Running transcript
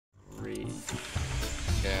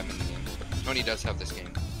Tony does have this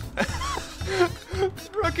game.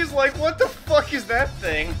 Rook is like, what the fuck is that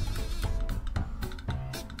thing?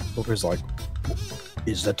 Booker's like,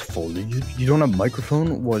 is that fully? You don't have a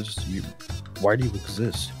microphone? Why do you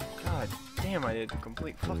exist? God damn, I did a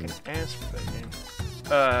complete fucking ass for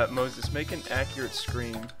that game. Moses, make an accurate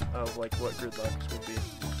scream of like what gridlocks would be.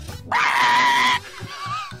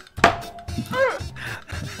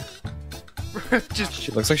 Just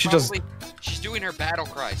She looks like she just. She's doing her battle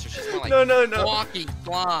cry, so she's more like no. walking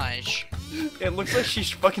flash. It looks like she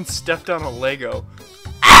fucking stepped on a Lego.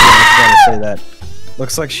 I was gonna say that.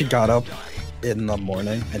 Looks like she got up in the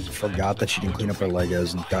morning and forgot that she didn't clean up her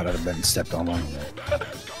Legos and got out of bed and stepped on one.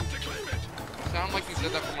 Sound like you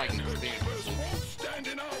said that from like experience.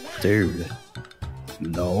 Dude.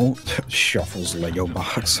 No. Shuffles Lego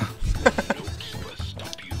box.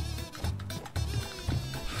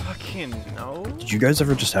 Fucking no. Did you guys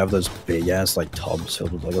ever just have those big ass like tubs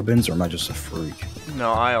filled with Lego bins, or am I just a freak?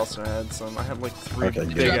 No, I also had some. I had like 3 Okay,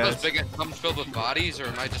 big Do you have ass. those big thumbs filled with bodies, or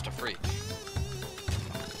am I just a freak?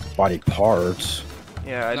 Body parts.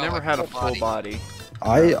 Yeah, I No, never like had a full full body.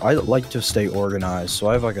 body. I like to stay organized, so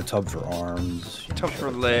I have like a tub for arms. Tub for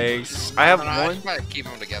legs. I have I don't know, I one. just gotta keep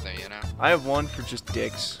them together, you know? I have one for just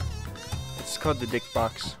dicks. It's called the dick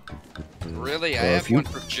box. Really? I Well, have if you one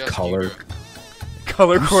for just color- you.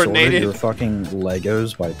 Color Sorted coordinated. your fucking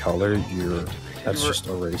Legos by color. That's just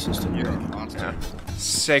a racist in You're a you. monster. Yeah. Like,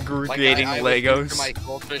 Segregating I was Legos. for my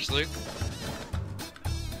goldfish, Luke.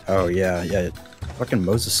 Oh yeah. Fucking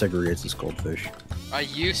Moses segregates his goldfish. I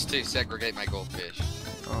used to segregate my goldfish.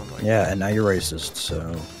 Oh my Yeah, and now you're racist,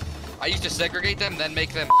 so. I used to segregate them, then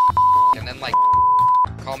make them and then like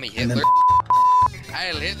call me And then- Hitler.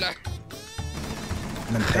 Heil Hitler.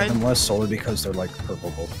 And then pay them less solely because they're like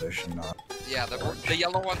purple goldfish and not. Yeah, the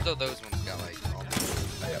yellow ones though, those ones got like problems.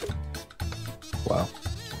 Wow.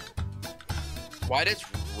 Why does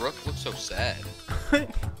Rook look so sad?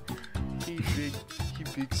 He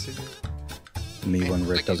big sinner. Me Man, when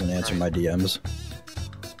Rick like doesn't he's answer crying. my DMs.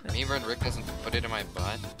 Me when Rick doesn't put it in my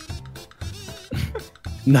butt.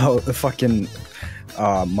 No, the fucking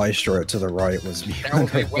Maestro to the right was me That when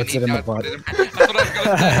would be Rick when puts he it in the does butt. put it in. That's what I was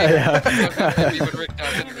gonna say. Yeah. Me when Rick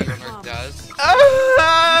does it, me when Rick does.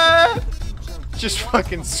 Just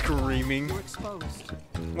fucking screaming.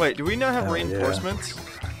 Wait, do we not have Hell yeah. reinforcements?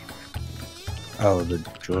 Oh, the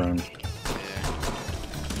drone. Yeah.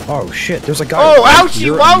 Oh shit, there's a guy. Oh, right ouchie,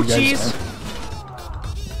 here, and you guys wouchies!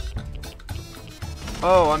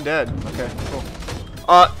 Oh, I'm dead. Okay, cool.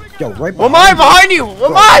 Yo, right What am I behind you? What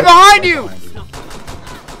am I behind you?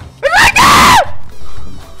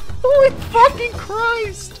 Holy fucking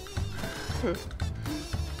Christ!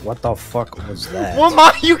 What the fuck was that? What am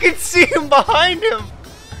I? You can see him behind him!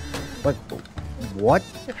 What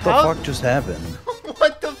the How- fuck just happened?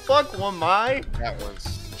 What the fuck, what am I? That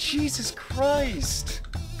was. Jesus Christ.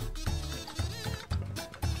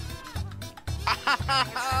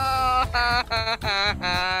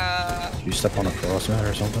 Did you step on a crossman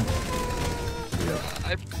or something?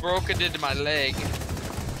 I've broken into my leg.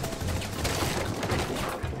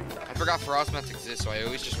 I forgot frost mats exist, so I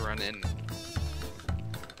always just run in.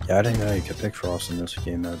 Yeah, I didn't know you could pick frost in this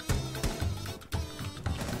game mode.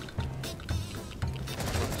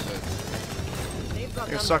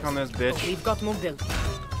 You're stuck on this bitch. We've got mobility.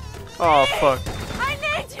 Oh fuck. I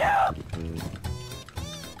need you!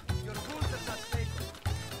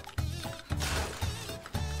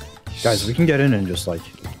 Guys, we can get in and just like.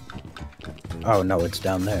 Oh no, it's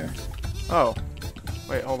down there. Oh.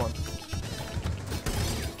 Wait, hold on.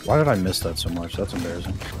 Why did I miss that so much? That's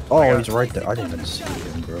embarrassing. Oh, he's right there. I didn't even see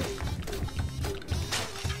him, bro.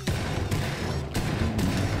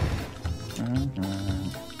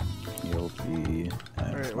 You'll be.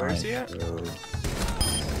 Wait, where is he at?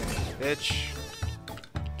 Bitch.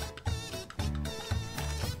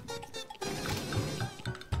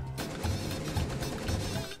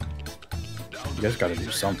 You guys gotta do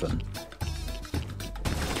something.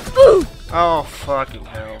 Oh fucking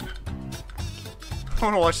hell. I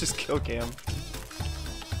wanna watch this kill cam.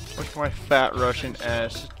 Watch my fat Russian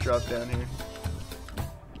ass just drop down here.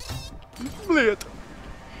 Lit.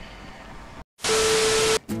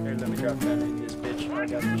 Here, let me drop down in this bitch. I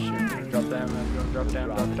got this shit. Drop down, drop down,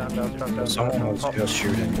 drop down, drop down. Someone was Oh, just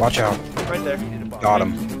shooting. Watch out. right there. Got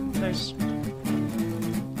him. Nice.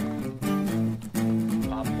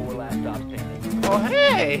 Oh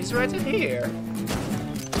hey, he's right in here.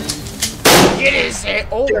 Get his head.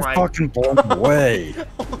 Oh Get my fucking blown away.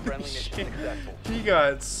 Holy shit. He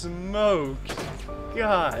got smoked.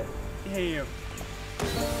 God damn.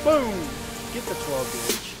 Boom. Get the 12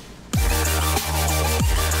 gauge.